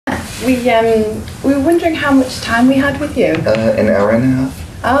we were wondering how much time we had with you. An hour and a half.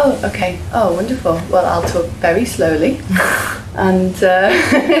 Oh, okay. Oh, wonderful. Well, I'll talk very slowly. And so,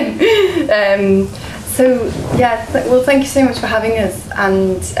 yeah, well, thank you so much for having us.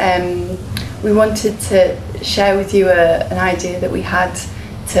 And we wanted to share with you an idea that we had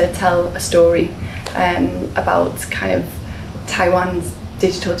to tell a story about kind of Taiwan's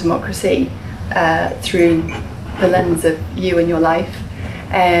digital democracy through the lens of you and your life.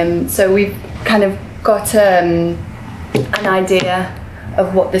 So we've kind of got an idea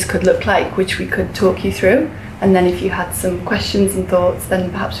of what this could look like, which we could talk you through. And then if you had some questions and thoughts,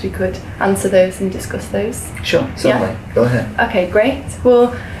 then perhaps we could answer those and discuss those. Sure, certainly. Yeah. Go ahead. Okay, great.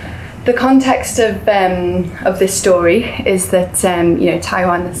 Well, the context of this story is that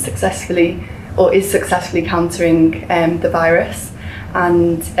Taiwan is successfully countering the virus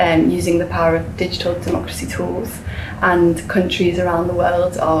and using the power of digital democracy tools. And countries around the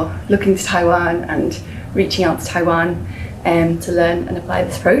world are looking to Taiwan and reaching out to Taiwan to learn and apply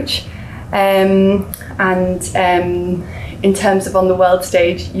this approach. In terms of on the world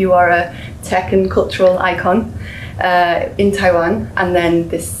stage, you are a tech and cultural icon in Taiwan, and then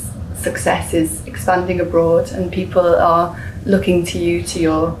this success is expanding abroad, and people are looking to you, to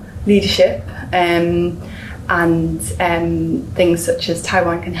your leadership, and things such as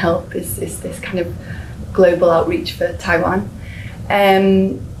Taiwan Can Help is this kind of global outreach for Taiwan.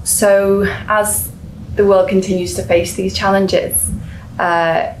 So as the world continues to face these challenges,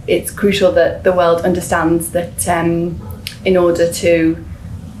 it's crucial that the world understands that in order to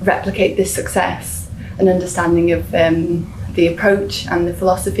replicate this success, an understanding of the approach and the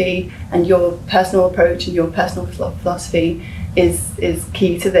philosophy and your personal approach and your personal philosophy is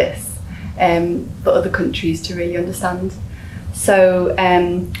key to this for other countries to really understand. So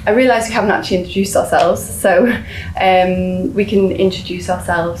I realise we haven't actually introduced ourselves, so we can introduce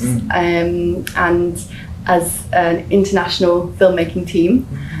ourselves and as an international filmmaking team.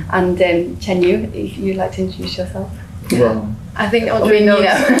 And Chen-Yu, if you'd like to introduce yourself. Well, I think Audrey knows.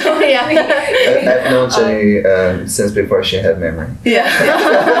 I've known Jenny since before she had memory.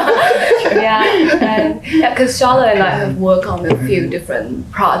 Because Charlotte and I have worked on a few different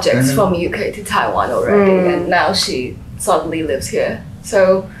projects from UK to Taiwan already, and now she suddenly lives here.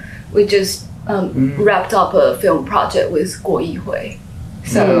 So we just wrapped up a film project with Guo Yihui.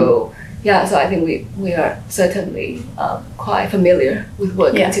 So so I think we are certainly quite familiar with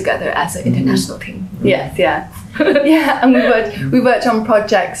working together as an international team. Yes, yeah. And we worked on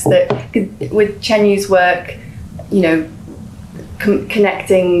projects that, with Chen-Yu's work,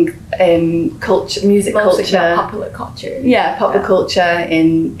 connecting culture, music culture, popular culture. Popular culture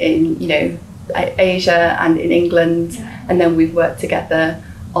in Asia and in England, and then we've worked together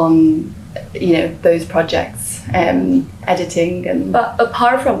on those projects, editing and. But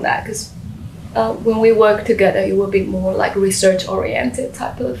apart from that, because when we work together, it will be more like research-oriented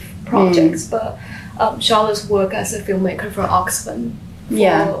type of projects. But Charlotte's work as a filmmaker for Oxfam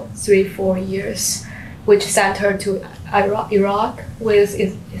for 3-4 years, which sent her to Iraq with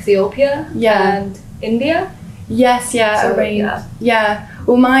Ethiopia and India. Yes, Well,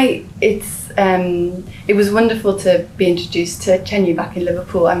 it was wonderful to be introduced to Chen-Yu back in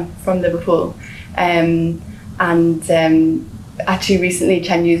Liverpool. I'm from Liverpool, and actually recently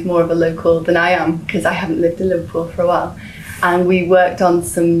Chen-Yu's more of a local than I am because I haven't lived in Liverpool for a while, and we worked on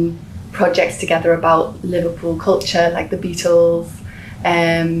some projects together about Liverpool culture, like the Beatles,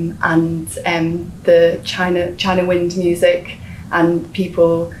 and the China Wind music, and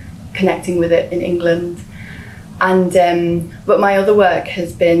people connecting with it in England. And but my other work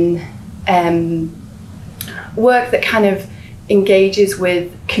has been work that kind of engages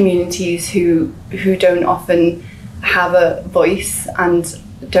with communities who don't often have a voice and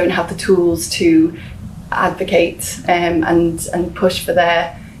don't have the tools to advocate and push for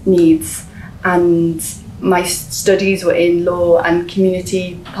their needs. And my studies were in law and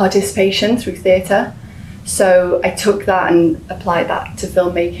community participation through theatre. So I took that and applied that to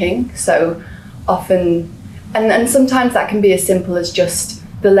filmmaking. So often, and sometimes that can be as simple as just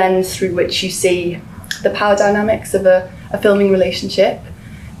the lens through which you see the power dynamics of a filming relationship.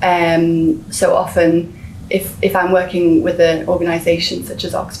 So often, if I'm working with an organisation such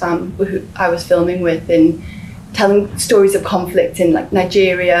as Oxfam, who I was filming with, in telling stories of conflict in like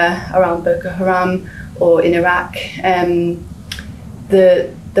Nigeria around Boko Haram or in Iraq,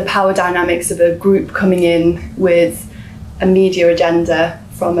 the power dynamics of a group coming in with a media agenda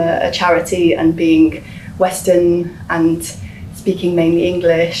from a charity and being Western and speaking mainly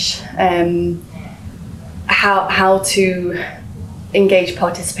English, how to engage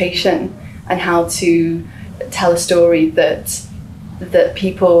participation and how to tell a story that that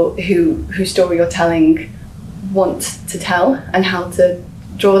people whose story you're telling want to tell, and how to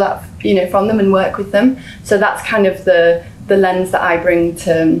draw that, you know, from them and work with them. So that's kind of the lens that I bring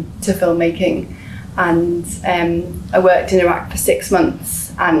to filmmaking. And I worked in Iraq for 6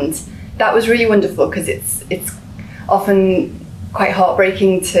 months, and that was really wonderful, because it's often quite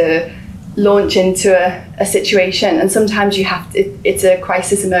heartbreaking to launch into a situation, and sometimes you have to, it's a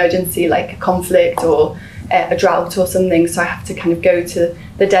crisis emergency, like a conflict or a drought or something, so I have to kind of go to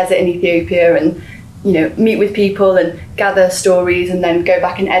the desert in Ethiopia and, you know, meet with people and gather stories and then go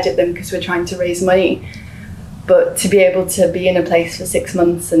back and edit them because we're trying to raise money. But to be able to be in a place for 6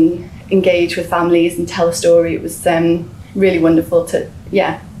 months and engage with families and tell a story, it was really wonderful to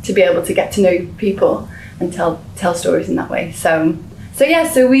be able to get to know people and tell stories in that way. So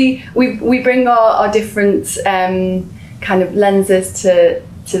we bring our different kind of lenses to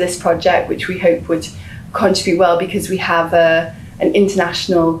this project, which we hope would contribute well, because we have an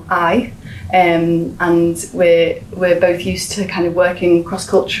international eye, and we're both used to kind of working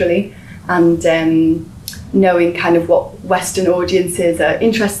cross-culturally and knowing kind of what Western audiences are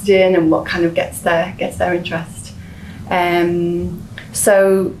interested in and what kind of gets their interest.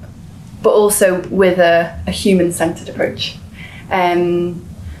 But also with a human-centered approach.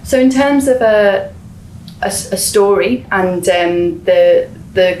 So in terms of a story and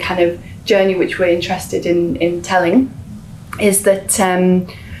the kind of journey which we're interested in telling, is that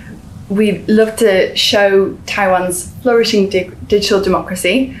we love to show Taiwan's flourishing digital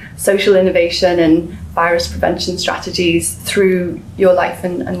democracy, social innovation and virus prevention strategies through your life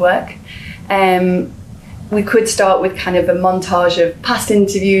and work. We could start with kind of a montage of past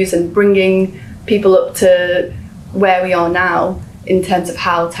interviews and bringing people up to where we are now in terms of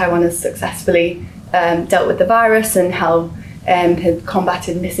how Taiwan has successfully dealt with the virus and how have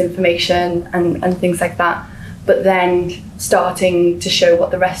combated misinformation and things like that. But then starting to show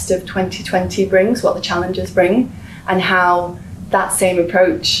what the rest of 2020 brings, what the challenges bring, and how that same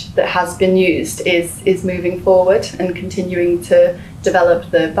approach that has been used is moving forward and continuing to develop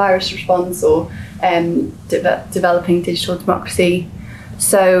the virus response or developing digital democracy.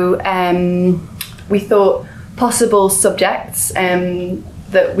 So we thought possible subjects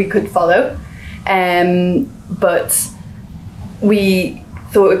that we could follow, but we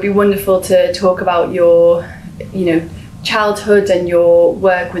thought it would be wonderful to talk about your, you know, childhood and your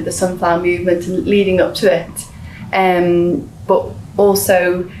work with the Sunflower Movement and leading up to it, but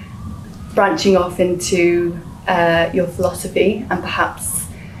also branching off into your philosophy and perhaps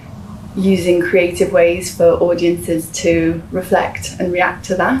using creative ways for audiences to reflect and react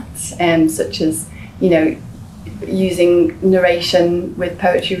to that, such as, you know, using narration with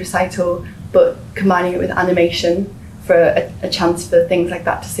poetry recital, but combining it with animation for a chance for things like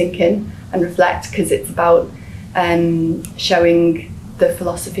that to sink in and reflect, because it's about showing the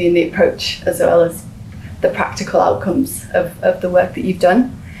philosophy and the approach as well as the practical outcomes of the work that you've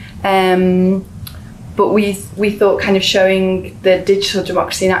done. But we thought kind of showing the digital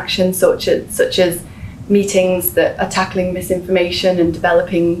democracy in action, such as meetings that are tackling misinformation and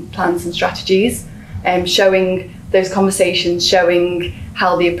developing plans and strategies, showing those conversations, showing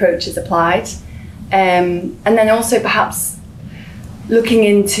how the approach is applied, and then also perhaps looking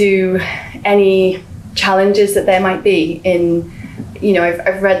into any challenges that there might be in, you know,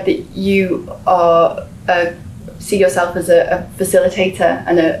 I've read that you are see yourself as a facilitator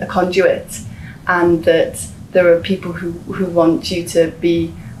and a conduit, and that there are people who want you to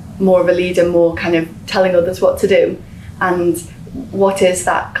be more of a leader, more kind of telling others what to do. And what is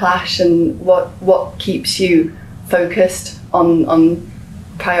that clash, and what keeps you focused on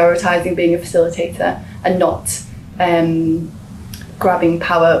prioritizing being a facilitator and not grabbing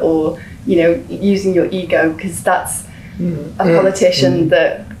power or, you know, using your ego, because that's a politician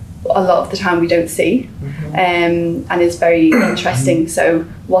that a lot of the time we don't see, and is very interesting. So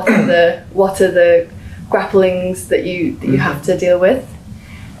what are the grapplings that you have to deal with,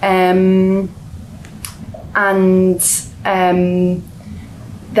 and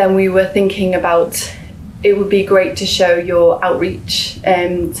then we were thinking about, it would be great to show your outreach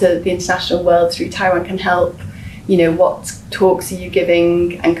to the international world through Taiwan Can Help. You know, what talks are you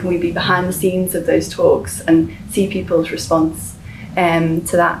giving, and can we be behind the scenes of those talks and see people's response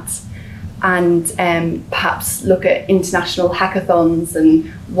to that, and perhaps look at international hackathons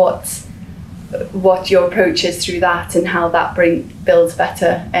and what your approach is through that and how that builds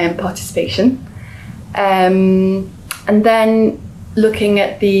better participation, and then looking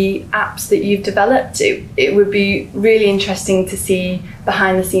at the apps that you've developed. It would be really interesting to see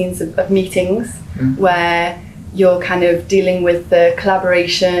behind the scenes of meetings where you're kind of dealing with the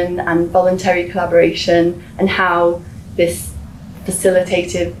collaboration and voluntary collaboration, and how this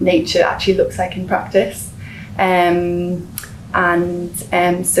facilitative nature actually looks like in practice, and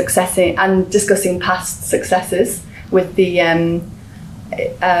discussing past successes with the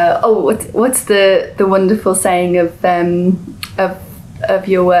what's the wonderful saying of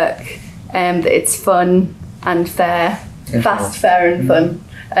your work, that it's fun and fair, fast, fair and fun.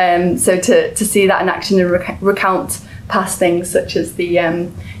 So to see that in action and recount past things such as the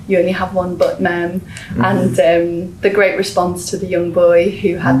you only have one butt and the great response to the young boy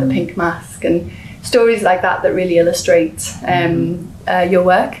who had the pink mask, and stories like that really illustrate your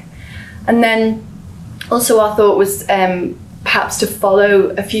work. And then also our thought was perhaps to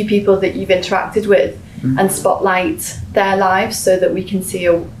follow a few people that you've interacted with and spotlight their lives, so that we can see,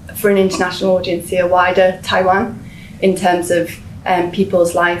 for an international audience, see a wider Taiwan in terms of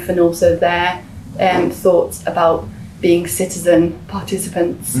people's life and also their thoughts about being citizen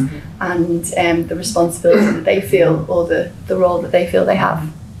participants and the responsibility that they feel, or the role that they feel they have.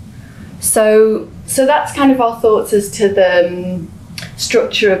 So that's kind of our thoughts as to the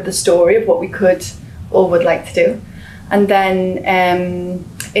structure of the story, of what we could or would like to do. And then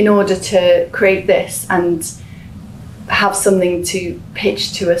in order to create this and have something to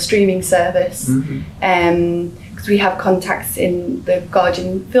pitch to a streaming service, because we have contacts in the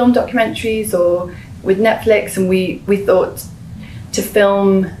Guardian film documentaries or with Netflix, and we thought to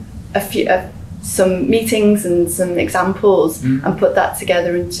film some meetings and some examples and put that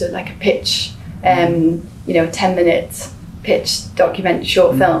together into like a pitch, a 10-minute pitch document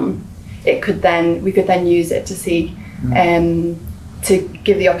short film. We could then use it to see to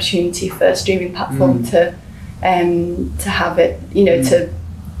give the opportunity for a streaming platform to have it,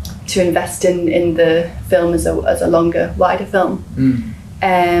 to invest in the film as a longer, wider film.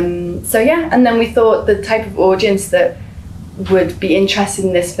 And then we thought the type of audience that would be interested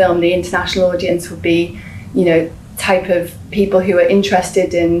in this film, the international audience, would be, type of people who are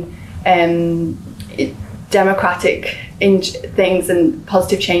interested in democratic things and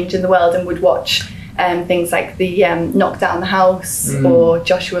positive change in the world, and would watch things like the Knock Down the House or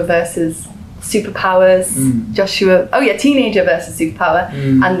Joshua versus Superpowers, Teenager versus Superpower,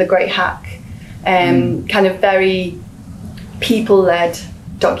 and The Great Hack, kind of very people-led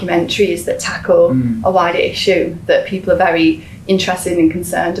documentaries that tackle a wider issue that people are very interested and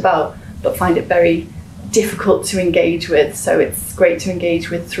concerned about, but find it very difficult to engage with. So it's great to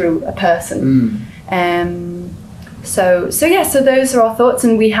engage with through a person. So those are our thoughts,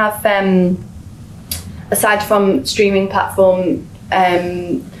 and we have, aside from streaming platform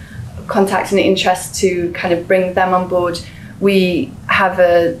contacts and interest to kind of bring them on board, we have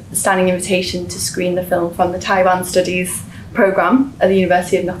a standing invitation to screen the film from the Taiwan Studies programme at the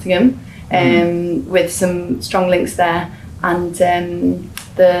University of Nottingham, with some strong links there, and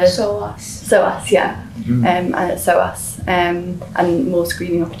the SOAS, and at SOAS, and more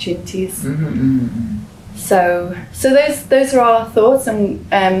screening opportunities. So those are our thoughts,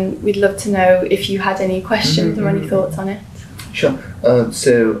 and we'd love to know if you had any questions or any thoughts on it. Sure.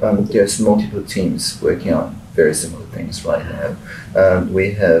 There's multiple teams working on very similar things right now.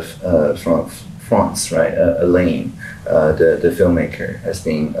 We have from France, right? Elaine, the filmmaker, has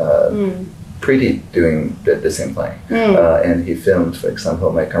been pretty doing the same thing. And he filmed, for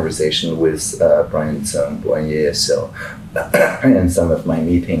example, my conversation with Brian Tseng, and some of my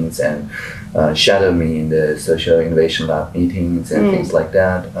meetings, and shadowed me in the Social Innovation Lab meetings and things like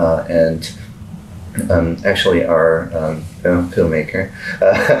that. Actually, our filmmaker,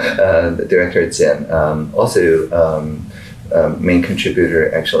 the director Chen, also main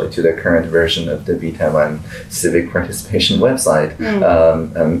contributor actually to the current version of the Taiwan Civic Participation website,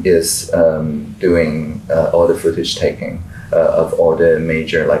 is doing all the footage taking of all the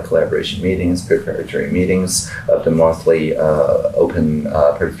major collaboration meetings, preparatory meetings, of the monthly open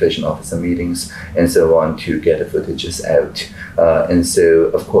participation officer meetings, and so on, to get the footages out. And so,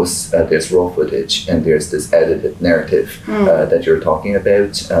 of course, there's raw footage, and there's this edited narrative that you're talking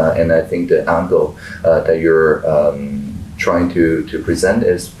about. And I think the angle that you're trying to present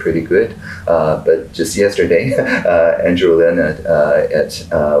is pretty good. But just yesterday, Chen-Yu Lin at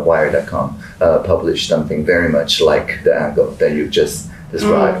Wire.com published something very much like the angle that you just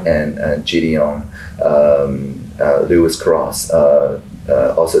described, and Gideon Lewis Cross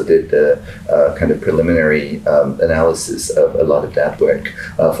also did the kind of preliminary analysis of a lot of that work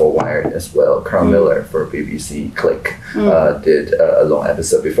for Wired as well. Carl Miller for BBC Click did a long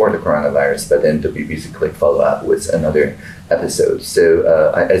episode before the coronavirus, but then the BBC Click follow up with another episode. So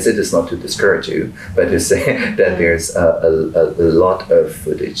I said this not to discourage you, but to say that there's a lot of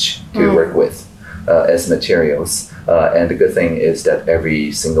footage to work with as materials. And the good thing is that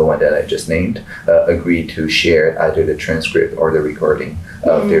every single one that I just named agreed to share either the transcript or the recording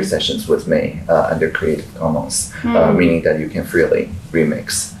of their sessions with me under Creative Commons, meaning that you can freely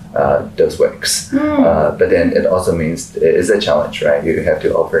remix those works. But then it also means it's a challenge, right? You have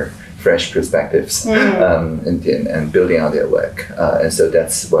to offer fresh perspectives and building on their work. And so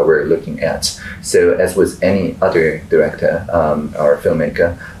that's what we're looking at. So as with any other director or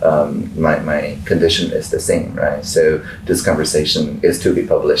filmmaker, my condition is the same, right? So this conversation is to be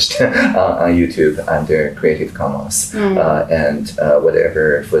published on YouTube under Creative Commons. And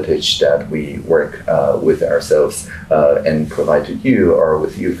whatever footage that we work with ourselves and provide to you or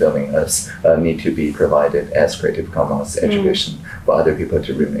with you filming us need to be provided as Creative Commons attribution for other people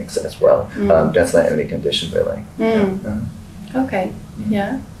to remix as well. That's my only condition, really. Okay,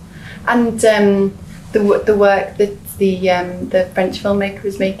 yeah. And the work that the French filmmaker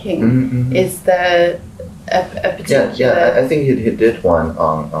is making, is there a particular... Yeah, I think he did one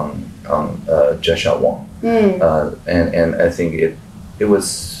on Joshua Wong. And I think it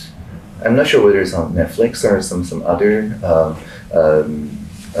was, I'm not sure whether it's on Netflix or some other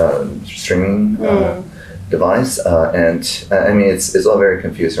streaming device, and I mean it's all very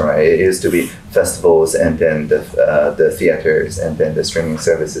confusing, right? It used to be festivals and then the theaters and then the streaming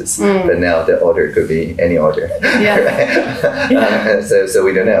services, but now the order could be any order. Right? So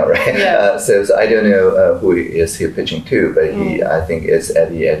we don't know, right? So I don't know who is he pitching to, but I think it's at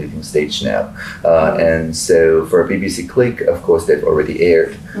the editing stage now. And so for BBC Click, of course, they've already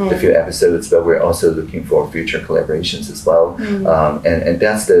aired the few episodes, but we're also looking for future collaborations as well. And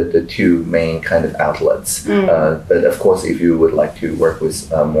that's the two main kind of outlets. But of course, if you would like to work with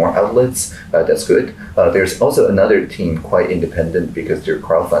more outlets, that's good. There's also another team, quite independent because they're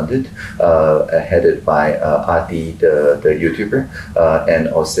crowdfunded, headed by Adi, the YouTuber, and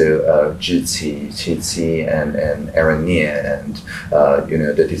also Qi and Aaron Nie, and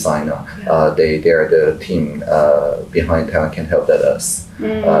the designer. They are the team behind Taiwan Can Help That Us.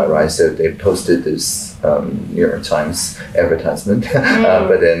 Right, so they posted this New York Times advertisement,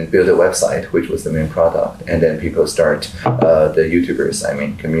 but then built a website, which was the main product, and then people the YouTubers,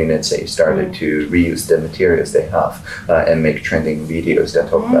 community started to reuse the materials they have and make trending videos that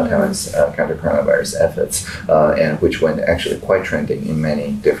talk about Taiwan's counter-coronavirus efforts, and which went actually quite trending in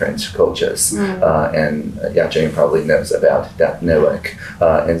many different cultures. And Jane probably knows about that network,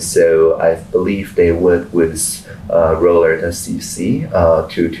 and so I believe they worked with Roller CC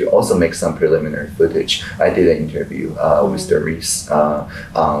to also make some preliminary footage. I did an interview with Doris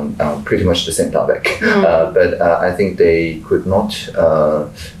on pretty much the same topic, but I think they could not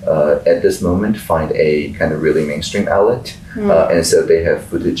at this moment find a kind of really mainstream outlet, and so they have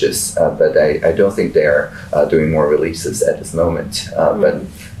footages, but I don't think they are doing more releases at this moment. But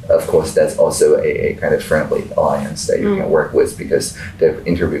of course, that's also a kind of friendly alliance that you can work with because they've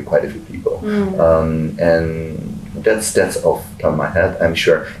interviewed quite a few people, and that's off the top of my head. I'm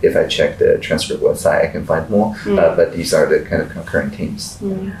sure if I check the transcript website, I can find more. But these are the kind of concurrent teams.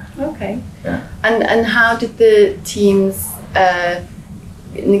 Okay. Yeah. And how did the teams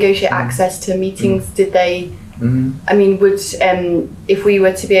negotiate access to meetings? Did they? I mean, would if we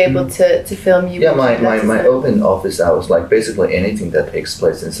were to be able to film you? Yeah, my open office hours, like basically anything that takes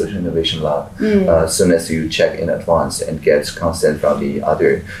place in Social Innovation Lab, as soon as you check in advance and get consent from the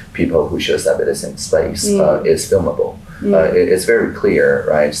other people who shows up at the same space, is filmable. It's very clear,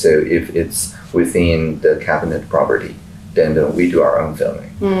 right? So if it's within the cabinet property, then we do our own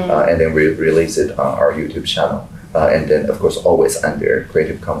filming, and then we release it on our YouTube channel. And then, of course, always under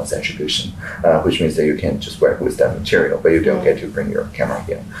Creative Commons attribution, which means that you can just work with that material, but you don't get to bring your camera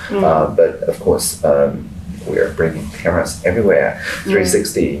here. But of course, we are bringing cameras everywhere,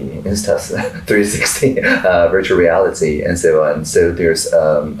 360 Instas, 360 virtual reality, and so on. So there's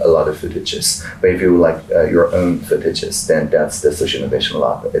a lot of footages. But if you like your own footages, then that's the Social Innovation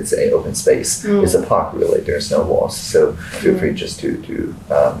Lab. It's an open space. It's a park, really. There's no walls. So feel free just to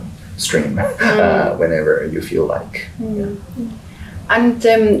stream whenever you feel like. And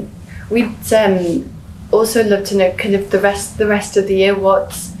we'd also love to know kind of the rest of the year.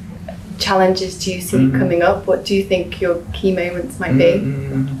 What challenges do you see coming up? What do you think your key moments might be?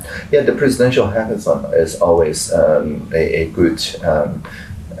 Yeah, the presidential hackathon is always a good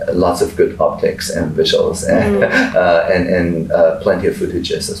lots of good optics and visuals and plenty of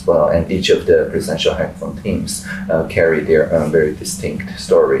footages as well. And each of the presidential hackathon teams carry their own very distinct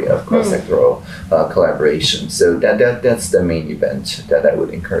story of cross-sectoral collaboration. So that's the main event that I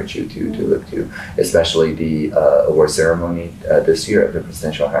would encourage you to look to, especially the award ceremony this year of the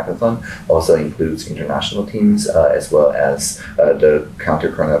presidential hackathon also includes international teams as well as the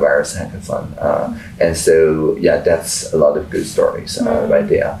counter-coronavirus hackathon. And so, yeah, that's a lot of good stories right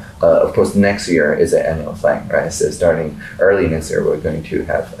there. Of course, next year is an annual thing, right? So starting early next year, we're going to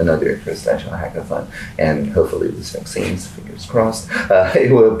have another presidential hackathon, and hopefully with vaccines, fingers crossed,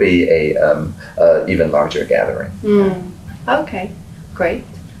 it will be a even larger gathering. Okay, great.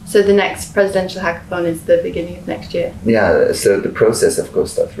 So the next presidential hackathon is the beginning of next year? Yeah, so the process, of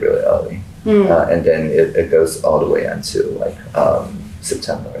course, starts really early. And then it goes all the way until like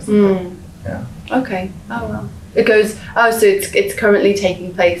September or something. Yeah. Okay. Oh well. It goes. Oh, so it's currently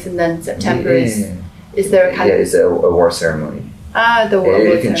taking place, and then September is there a kind of? Yeah, it's a award ceremony. The award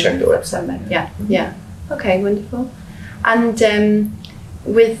ceremony. You can check the website. Yeah. Okay, wonderful. And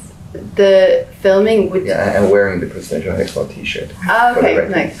with the filming, would I'm wearing the presidential hackathon T-shirt. Oh, okay,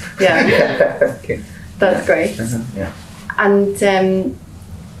 nice. Yeah. Okay. That's great. Yeah. And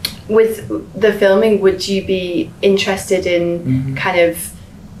with the filming, would you be interested in kind of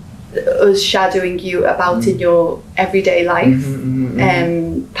us shadowing you about in your everyday life,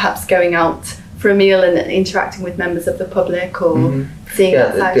 perhaps going out for a meal and interacting with members of the public, or seeing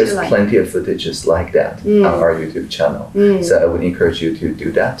outside there's your life? plenty of footages like that on our YouTube channel. So I would encourage you to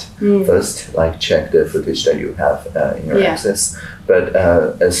do that first, like check the footage that you have in your access. But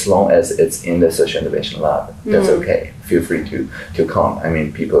as long as it's in the Social Innovation Lab, that's okay. Feel free to come. I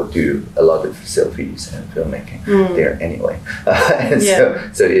mean, people do a lot of selfies and filmmaking there anyway. And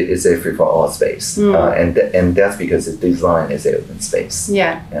so it is a free-for-all space. And that's because it's designed as an open space.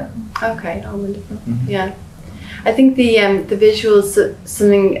 Yeah. Okay, oh, wonderful. Yeah. I think the visuals,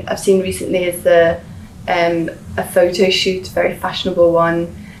 something I've seen recently is a photo shoot, a very fashionable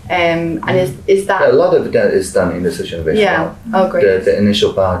one. And is that... A lot of that is done in the Social Innovation Lab. Oh, great. The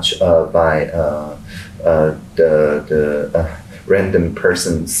initial batch by the random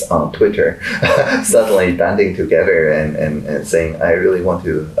persons on Twitter suddenly banding together and saying, I really want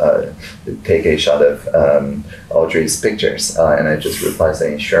to take a shot of Audrey's pictures. And I just replied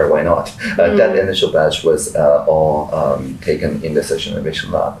saying, sure, why not? That initial batch was all taken in the Social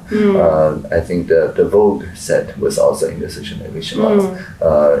Innovation Lab. I think the Vogue set was also in the Social Innovation Lab.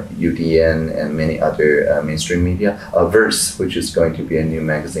 UDN and many other mainstream media. Verse, which is going to be a new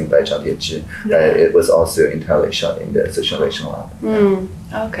magazine by Zhang Diezhi, it was also entirely shot in the Social Innovation Lab.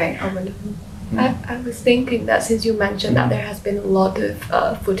 Okay, oh, wonderful. I was thinking that since you mentioned that there has been a lot of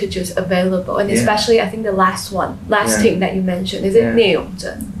footages available, and especially I think the last team that you mentioned, is it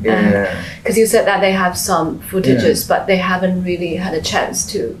Neilton? Because you said that they have some footages, but they haven't really had a chance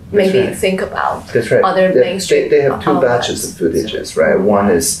to maybe think about other mainstream. They have two batches of footages, right? One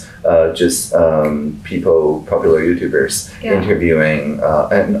is just people, popular YouTubers interviewing,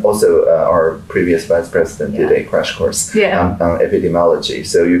 and also our previous vice president did a crash course on epidemiology.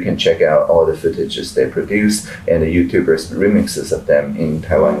 So you can check out all the footages they produce, and the YouTubers' remixes of them in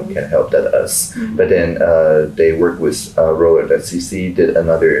Taiwan can help us. But then they work with Roller.cc, did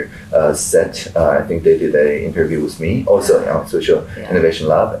another set. I think they did an interview with me, also on Social Innovation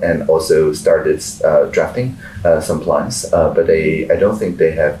Lab, and also started drafting some plans. But I don't think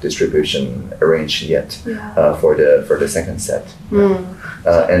they have distribution arranged yet for the second set.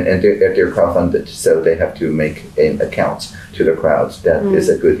 And they're crowdfunded, so they have to make an account to the crowd that is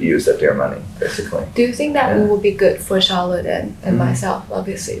a good use of their money, basically. Do you think that would be good for Charlotte and myself,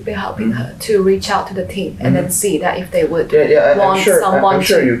 obviously, be helping her to reach out to the team and then see that if they would want someone I'm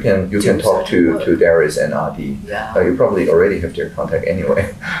sure you can talk to Darius and Adi. You probably already have their contact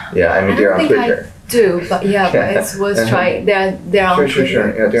anyway. I mean, they're on Twitter. But it's worth trying. They're on Twitter. Sure.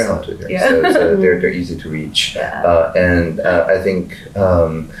 Yeah, they're on Twitter. So they're easy to reach. And I think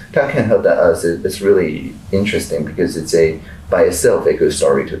that can help us. It's really interesting because it's by itself a good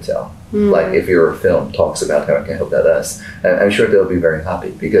story to tell. Like if your film talks about how it can help us, I'm sure they'll be very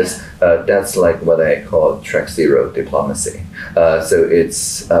happy because that's like what I call track zero diplomacy. So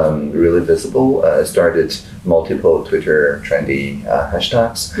it's really visible. Started multiple Twitter trendy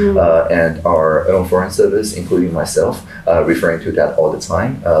hashtags, and our own foreign service, including myself, referring to that all the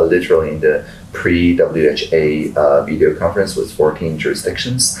time. Literally in the pre-WHA video conference with 14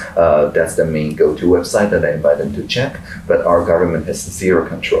 jurisdictions. That's the main go-to website that I invite them to check. But our government has zero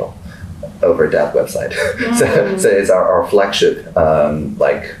control over that website. So it's our flagship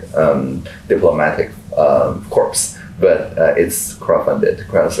diplomatic corpse. but it's crowdfunded,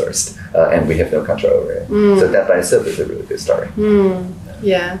 crowdsourced, and we have no control over it. So that by itself is a really good story.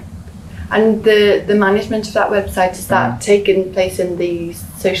 Yeah. And the management of that website, is that taking place in the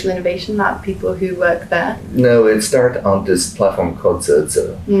social innovation lab, people who work there? No, it started on this platform called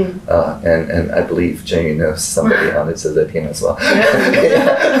Zeze. And I believe Chen-Yu knows somebody on the Zeze team as well. Well,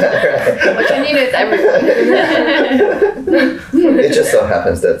 Chen-Yu knows everyone. It just so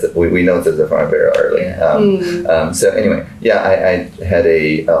happens that we know Zeze from very early. So anyway, I had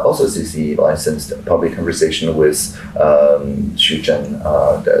a also CC licensed public conversation with Xu Zhen,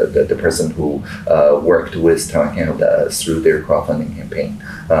 the person who worked with Taiwan Canada through their crowdfunding campaign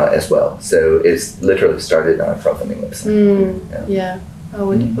as well. So it's literally started on a crowdfunding website. Oh,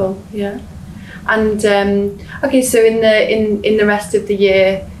 wonderful. And okay, so in the rest of the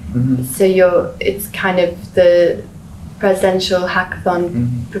year, so it's kind of the presidential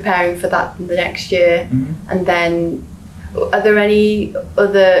hackathon, preparing for that in the next year, and then are there any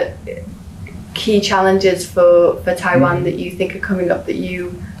other key challenges for Taiwan that you think are coming up that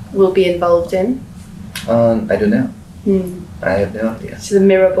you will be involved in? I don't know. I have no idea. So the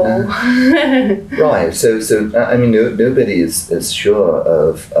mirror ball. Right. So I mean, nobody is sure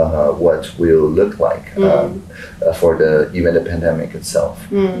of what will look like for even the pandemic itself.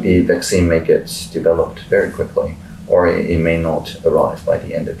 The vaccine may get developed very quickly, or it may not arrive by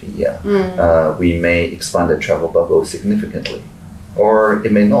the end of the year. We may expand the travel bubble significantly, or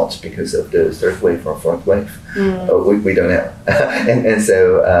it may not because of the third wave or fourth wave. We don't know. and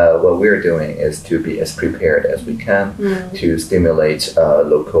so what we're doing is to be as prepared as we can to stimulate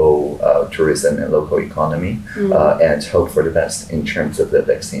local tourism and local economy and hope for the best in terms of the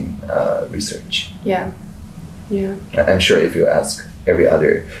vaccine research. I'm sure if you ask every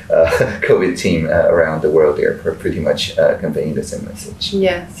other COVID team around the world, they're pretty much conveying the same message.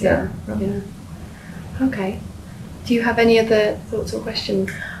 Okay. Do you have any other thoughts or questions?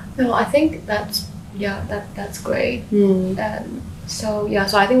 No, I think that's great. So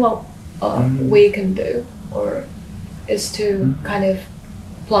I think what we can do is to kind of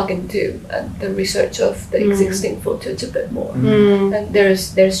plug into the research of the existing footage a bit more. And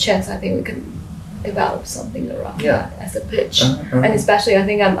there's chance I think we can develop something around that as a pitch. And especially I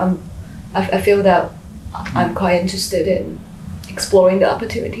think I feel that I'm quite interested in exploring the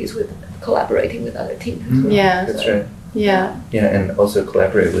opportunities with collaborating with other teams as well. That's right. And also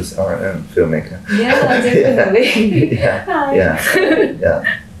collaborate with our own filmmaker. Definitely.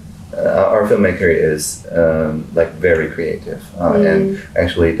 Our filmmaker is like very creative, and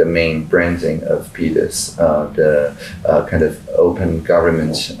actually the main branding of PDIS, the kind of open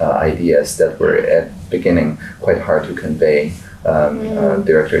government ideas that were at the beginning quite hard to convey.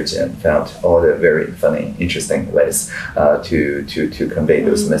 Director Chen found all the very funny, interesting ways to convey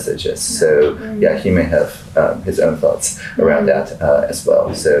those messages. So he may have his own thoughts around that as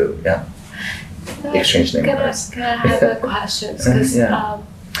well. So exchange name cards. Can I have a question? Because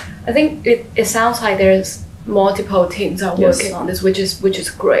I think it sounds like there's multiple teams are working on this, which is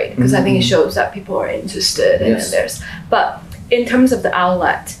great because I think it shows that people are interested and but in terms of the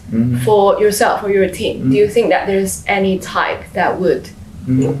outlet for yourself or your team, do you think that there's any type that would,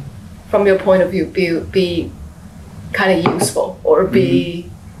 from your point of view, be kind of useful or be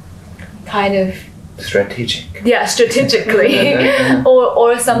kind of strategic? Strategically,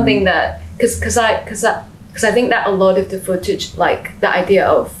 or something that because I think that a lot of the footage, like the idea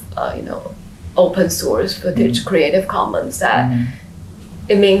of open source footage, Creative Commons, that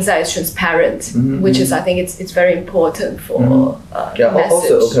it means that it's transparent, which is, I think it's very important for message.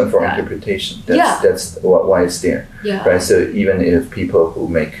 Also open for interpretation. That's why it's there. Right. So even if people who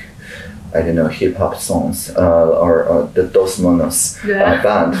make, I don't know, hip hop songs or the Dos Monos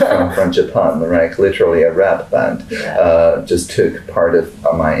band from Japan, right? Literally a rap band, just took part of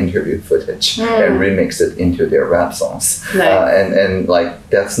my interview footage and remixed it into their rap songs. And like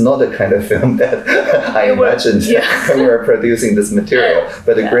that's not the kind of film that I imagined when we were producing this material.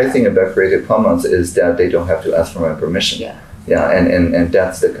 But the great thing about Creative Commons is that they don't have to ask for my permission. And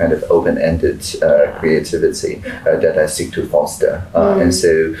that's the kind of open-ended creativity that I seek to foster. And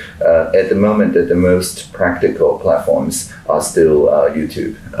so at the moment, the most practical platforms are still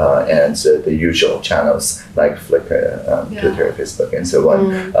YouTube and the usual channels like Flickr, Twitter, Facebook, and so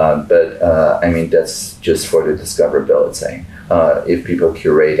on. But I mean, that's just for the discoverability. If people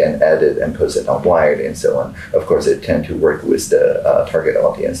curate and edit and post it on Wired and so on, of course, it tend to work with the target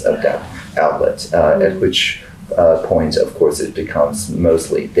audience of that outlet, at which point, of course, it becomes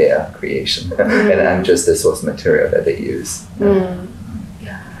mostly their creation, and I'm just the source material that they use. I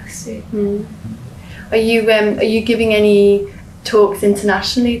see. Are you giving any talks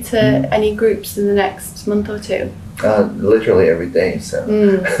internationally to any groups in the next month or two? Literally every day. So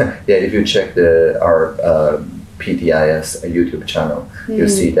yeah, if you check our PDIS YouTube channel, you'll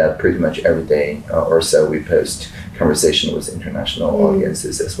see that pretty much every day or so we post conversation with international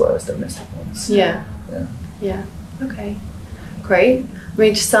audiences as well as domestic ones. Yeah. Yeah. Yeah. Okay. Great. I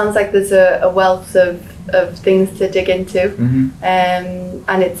mean, it just sounds like there's a wealth of things to dig into,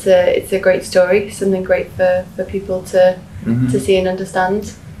 and it's a great story, something great for people to see and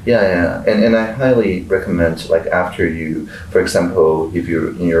understand. Yeah, and I highly recommend, like, after you, for example, if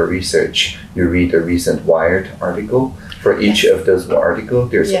you're in your research, you read a recent Wired article. For each of those articles,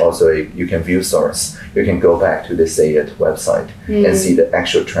 there's also you can view source. You can go back to the Say It website and see the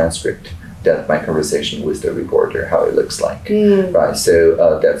actual transcript that my conversation with the reporter, how it looks like, right?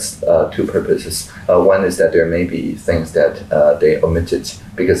 So that's two purposes. One is that there may be things that they omitted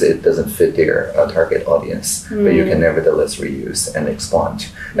because it doesn't fit their target audience, but you can nevertheless reuse and expand.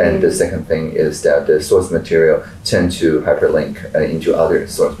 And the second thing is that the source material tend to hyperlink into other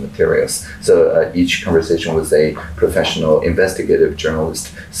source materials. So each conversation with a professional investigative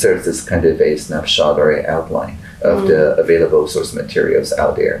journalist serves as kind of a snapshot or an outline of the available source materials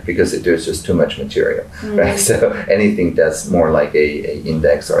out there, because there's just too much material, right? So anything that's more like a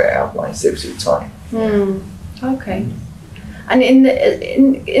index or an outline saves you time. Okay. And in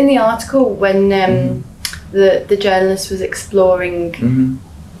the article, when the journalist was exploring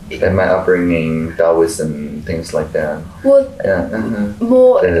and my upbringing, Taoism, things like that. Well,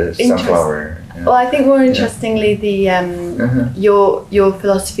 more the sunflower. Well, I think more interestingly, the your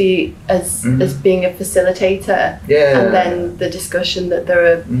philosophy as being a facilitator, and then the discussion that there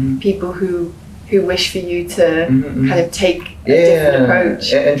are people who wish for you to kind of take a different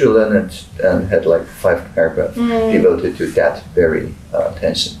approach. Andrew Leonard had like 5 paragraphs devoted to that very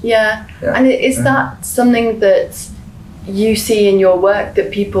tension. Yeah. And is that something that you see in your work,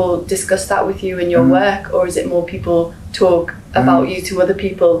 that people discuss that with you in your work, or is it more people talk about you to other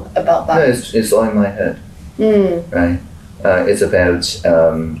people about that? No, it's all in my head, right? It's about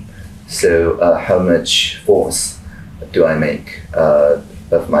how much force do I make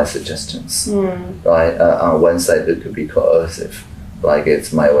of my suggestions, right? On one side it could be coercive, like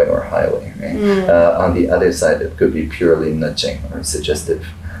it's my way or highway, right? On the other side it could be purely nudging or suggestive.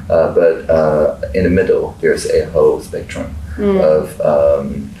 But in the middle, there's a whole spectrum of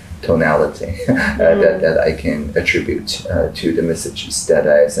tonality that I can attribute to the messages that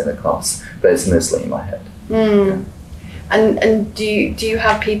I send across. But it's mostly in my head. And do you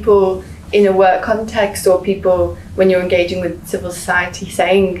have people in a work context, or people when you're engaging with civil society,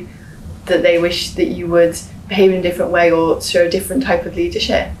 saying that they wish that you would behave in a different way or show a different type of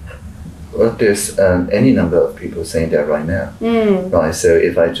leadership? Well, there's any number of people saying that right now. Right, so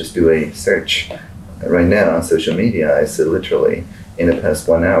if I just do a search right now on social media, I see literally in the past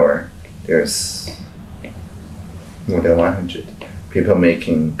 1 hour, there's more than 100 people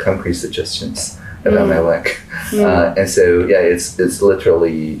making concrete suggestions about my work. And so, yeah, it's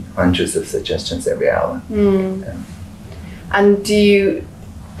literally hundreds of suggestions every hour. Yeah. And do you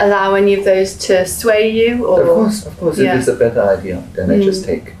allow any of those to sway you? Or? Of course, if it's a better idea, then I just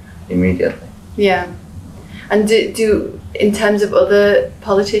take immediately. Yeah. And do in terms of other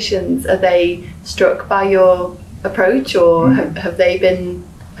politicians, are they struck by your approach, or have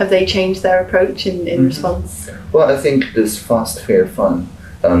they changed their approach in response? Well, I think this fast, fair, fun,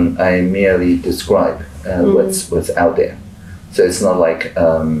 I merely describe what's out there. So it's not like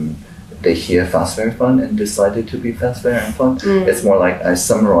they hear fast, fair, fun and decided to be fast, fair, and fun. It's more like I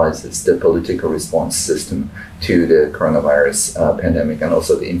summarize the political response system to the coronavirus pandemic and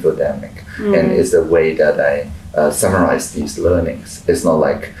also the infodemic. And it's the way that I summarize these learnings. It's not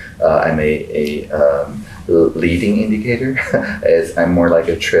like I'm a leading indicator. I'm more like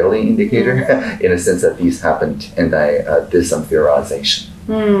a trailing indicator in a sense that these happened and I did some theorization.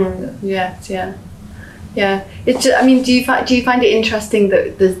 Yeah. It's just, I mean, do you find it interesting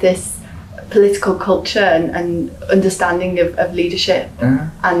that there's this political culture and understanding of leadership,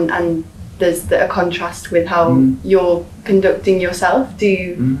 and there's a contrast with how you're conducting yourself? Do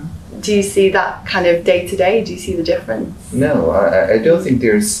you see that kind of day to day? Do you see the difference? No, I don't think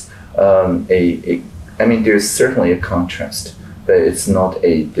there's I mean, there's certainly a contrast, but it's not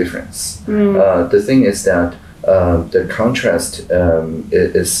a difference. The thing is that the contrast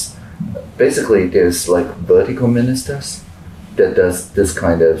is basically there's like vertical ministers that does this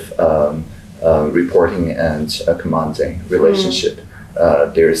kind of reporting and commanding relationship.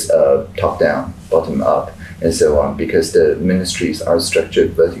 There's top down, bottom up, and so on, because the ministries are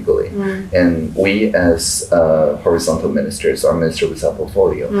structured vertically. And we as horizontal ministers, our minister with our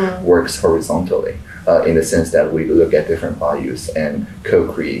portfolio works horizontally in the sense that we look at different values and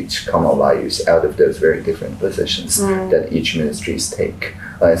co-create common values out of those very different positions that each ministries take.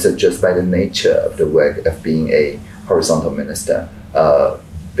 So just by the nature of the work of being a horizontal minister,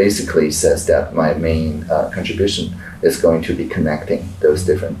 basically says that my main contribution is going to be connecting those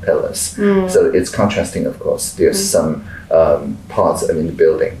different pillars. So it's contrasting, of course. There's some parts in the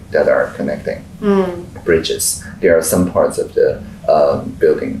building that are connecting bridges. There are some parts of the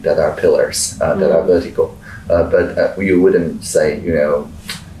building that are pillars, that are vertical. But you wouldn't say,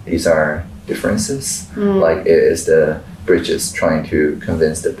 these are differences. Like it is the bridges trying to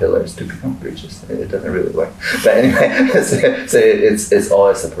convince the pillars to become bridges. It doesn't really work. But anyway, so it's all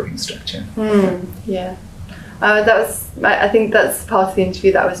a supporting structure. Yeah. I think that's part of the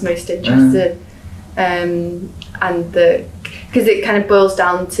interview that I was most interested in, and because it kind of boils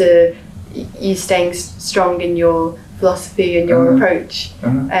down to you staying strong in your philosophy and your approach,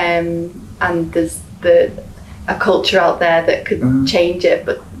 and there's a culture out there that could change it,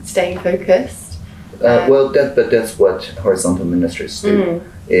 but staying focused. But that's what horizontal ministries do.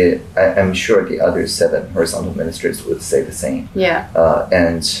 I'm sure the other 7 horizontal ministries would say the same. Yeah.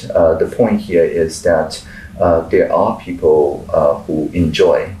 And the point here is that there are people who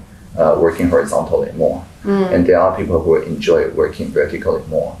enjoy working horizontally more, and there are people who enjoy working vertically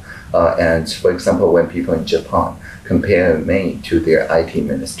more. And for example, when people in Japan compare me to their IT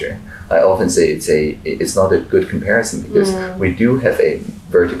minister, I often say it's not a good comparison, because we do have a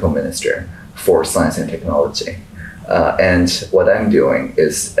vertical minister for science and technology. And what I'm doing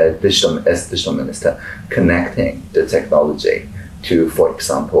is, as digital minister, connecting the technology to, for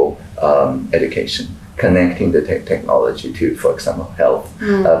example, education, connecting the technology to, for example, health.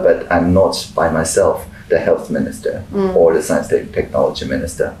 But I'm not by myself the health minister or the science and technology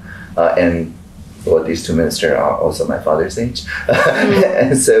minister. And these 2 ministers are also my father's age.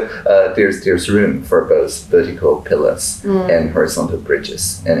 And so there's room for both vertical pillars and horizontal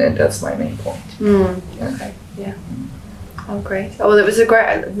bridges. And that's my main point. Okay, yeah. Oh, great. Oh, well, it was a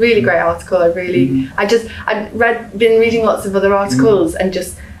really great article. I'd been reading lots of other articles and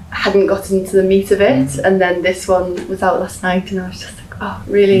just hadn't gotten to the meat of it. And then this one was out last night, and I was just like,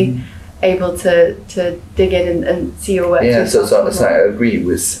 really able to dig in and see your work. Yeah, so I agree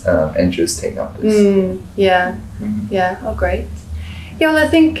with Andrew's take on this. Yeah. Oh, great. Yeah, well, I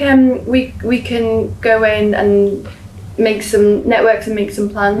think we can go in and make some networks and make some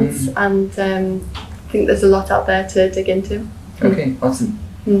plans, and I think there's a lot out there to dig into. Okay, awesome.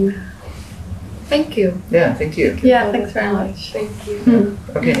 Thank you. Yeah, thank you. Yeah, thanks very much. Thank you.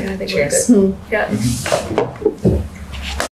 Okay, I think cheers. Yeah.